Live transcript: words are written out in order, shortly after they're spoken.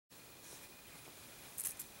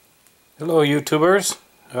Hello YouTubers,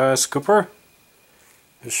 Scooper.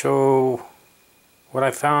 To show what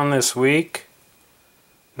I found this week.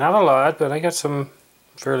 Not a lot, but I got some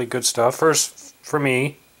fairly good stuff. First, for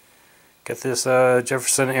me, got this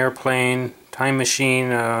Jefferson Airplane Time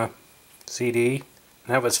Machine CD.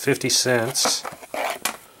 And that was 50 cents.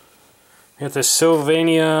 Got this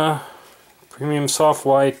Sylvania Premium Soft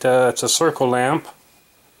White, it's a circle lamp.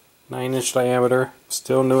 9-inch diameter,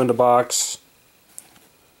 still new in the box.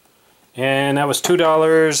 And that was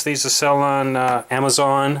 $2. These are sell on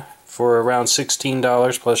Amazon for around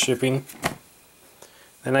 $16 plus shipping.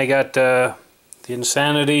 Then I got the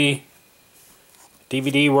Insanity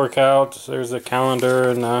DVD workout. There's a calendar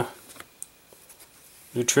and a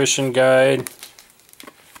nutrition guide.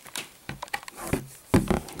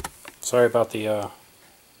 Sorry about the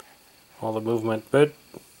all the movement, but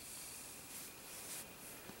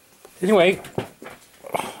anyway,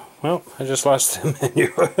 well, I just lost the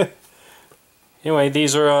menu. Anyway,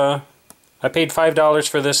 these are, I paid $5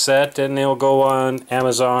 for this set, and they'll go on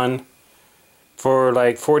Amazon for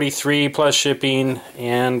like $43 plus shipping,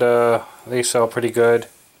 and they sell pretty good.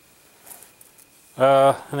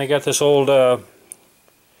 And I got this old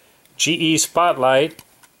GE Spotlight.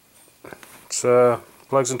 It's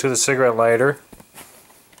plugs into the cigarette lighter.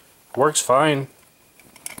 Works fine.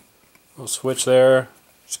 Little switch there.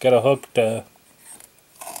 It's got a hook to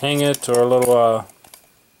hang it, or a little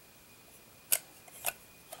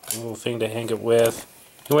thing to hang it with.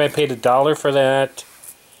 Anyway, I paid $1 for that.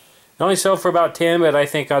 They only sell for about 10, but I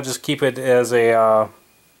think I'll just keep it as a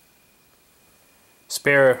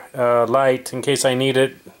spare light in case I need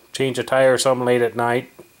it. Change a tire or something late at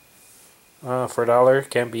night. For $1,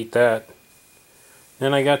 can't beat that.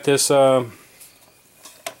 Then I got this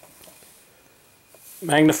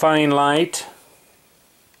magnifying light.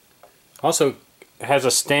 Also has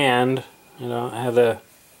a stand. You know, I have the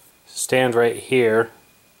stand right here.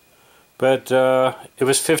 But it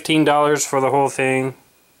was $15 for the whole thing.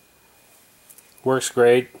 Works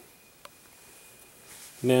great.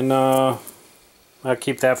 And then I'll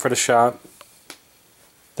keep that for the shop.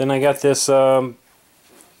 Then I got this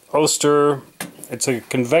Oster. It's a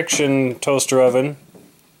convection toaster oven.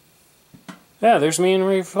 Yeah, there's me in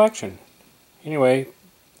reflection. Anyway,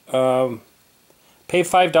 paid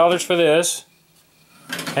 $5 for this.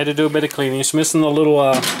 Had to do a bit of cleaning. It's missing the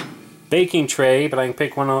little baking tray, but I can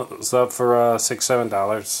pick one of those up for $6,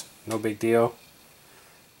 $7. No big deal.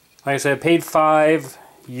 Like I said, I paid $5.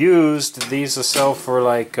 Used, these will sell for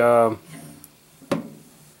like I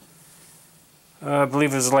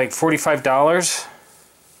believe it was like $45.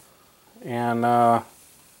 And I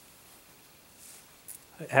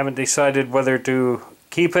haven't decided whether to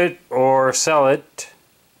keep it or sell it.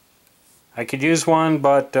 I could use one,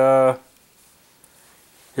 but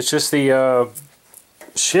it's just the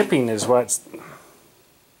shipping is what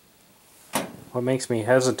makes me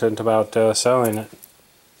hesitant about selling it.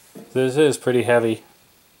 This is pretty heavy.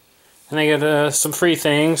 And I got some free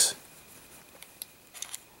things.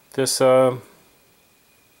 This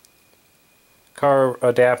car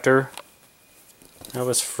adapter, that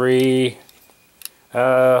was free.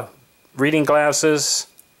 Reading glasses,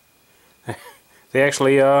 they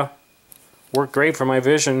actually work great for my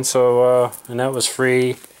vision, so and that was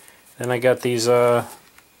free. Then I got these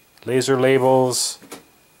laser labels,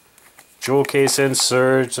 jewel case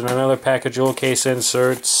inserts, and another pack of jewel case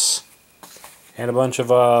inserts, and a bunch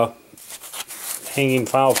of hanging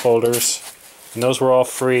file folders, and those were all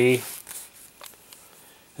free.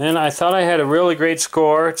 And I thought I had a really great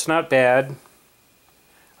score. It's not bad.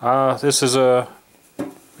 This is a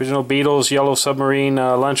original Beatles Yellow Submarine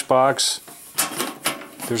lunchbox.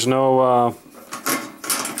 There's no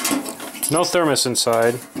thermos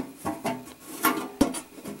inside,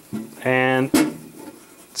 and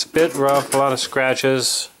it's a bit rough, a lot of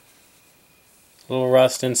scratches, a little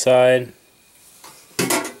rust inside,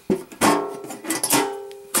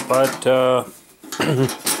 but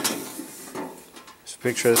just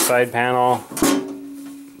picture the side panel,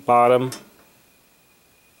 bottom,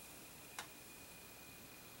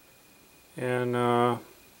 and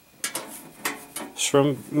it's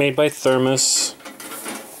made by Thermos.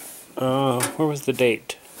 Where was the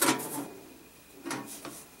date?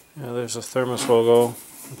 Yeah, there's a Thermos logo.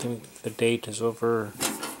 I think the date is over.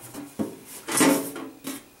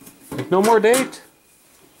 No more date?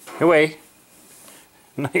 Anyway,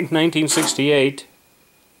 1968.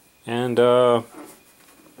 And I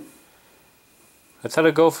thought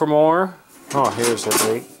I'd go for more. Oh, here's the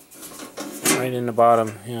date. Right in the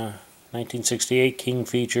bottom, yeah. 1968 King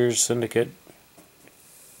Features Syndicate.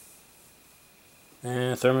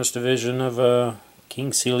 Thermos division of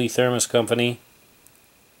King Sealy Thermos Company.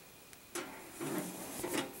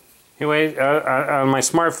 Anyway, on my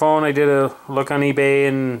smartphone I did a look on eBay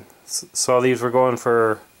and saw these were going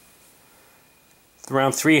for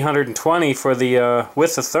around $320 for the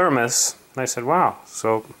with the thermos. And I said, wow.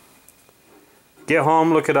 So get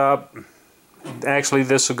home, look it up. Actually,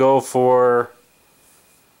 this will go for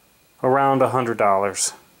around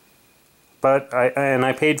 $100. But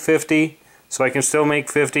I paid $50, so I can still make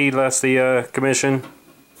 $50 less the commission.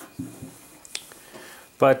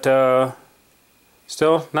 But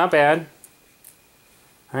still not bad.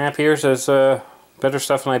 I'm happier. There's better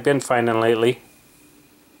stuff than I've been finding lately.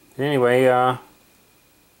 Anyway,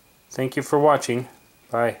 thank you for watching.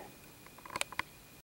 Bye.